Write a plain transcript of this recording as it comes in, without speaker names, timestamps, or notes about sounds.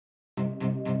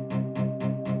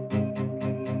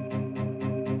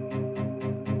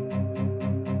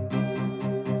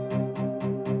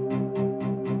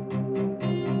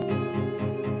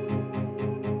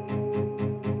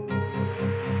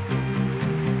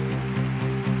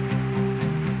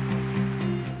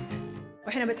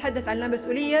وإحنا بنتحدث عن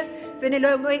اللامسؤولية، فإني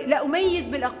لا أميز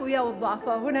بالأقوياء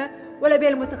والضعفاء هنا ولا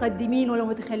بين المتقدمين ولا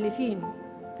المتخلفين،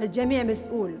 فالجميع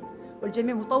مسؤول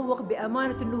والجميع مطوق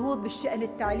بأمانة النهوض بالشأن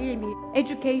التعليمي.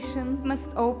 Education must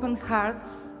open hearts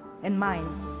and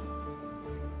minds,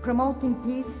 promoting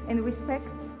peace and respect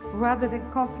rather than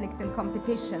conflict and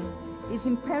competition is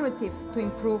imperative to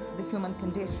improve the human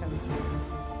condition.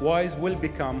 WISE will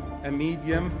become a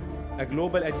medium, a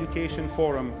global education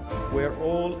forum where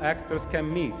all actors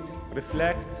can meet,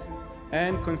 reflect,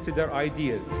 and consider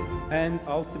ideas, and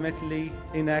ultimately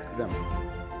enact them.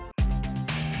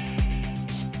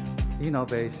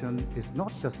 Innovation is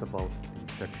not just about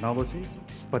technology,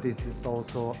 but it is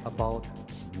also about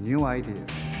new ideas.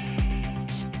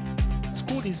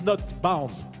 School is not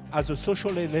bound as a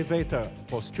social elevator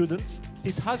for students.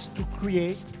 It has to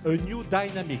create a new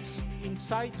dynamics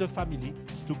inside the family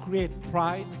to create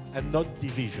pride and not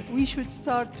division. We should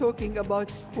start talking about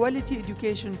quality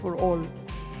education for all,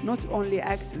 not only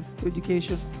access to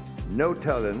education. No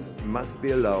talent must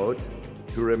be allowed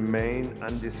to remain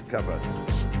undiscovered.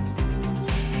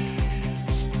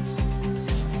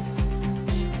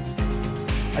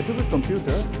 I took a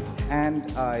computer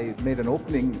and I made an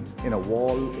opening in a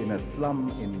wall in a slum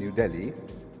in New Delhi.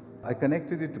 I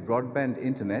connected it to broadband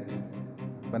internet.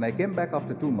 When I came back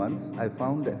after 2 months, I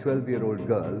found a 12-year-old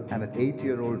girl and an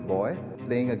 8-year-old boy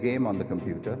playing a game on the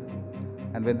computer.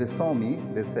 And when they saw me,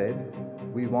 they said,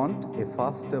 "We want a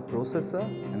faster processor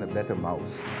and a better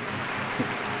mouse."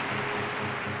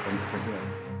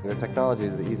 The technology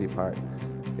is the easy part.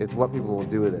 It's what people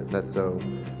will do with it that's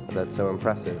so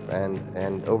impressive,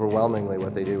 and overwhelmingly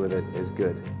what they do with it is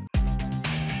good.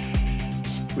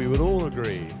 We would all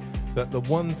agree that the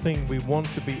one thing we want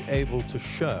to be able to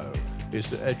show is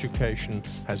that education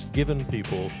has given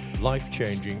people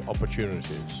life-changing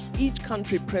opportunities. Each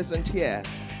country present here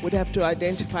would have to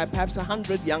identify perhaps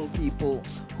 100 young people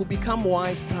who become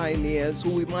WISE pioneers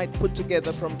who we might put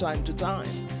together from time to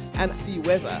time and see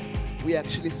whether we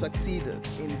actually succeeded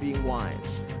in being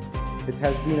WISE. It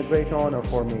has been a great honor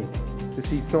for me to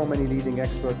see so many leading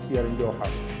experts here in Doha.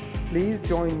 Please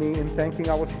join me in thanking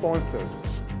our sponsors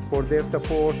for their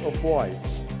support of WISE,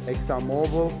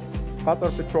 ExxonMobil,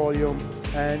 Qatar Petroleum,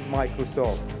 and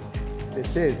Microsoft.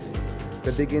 This is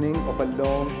the beginning of a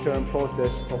long-term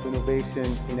process of innovation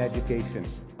in education.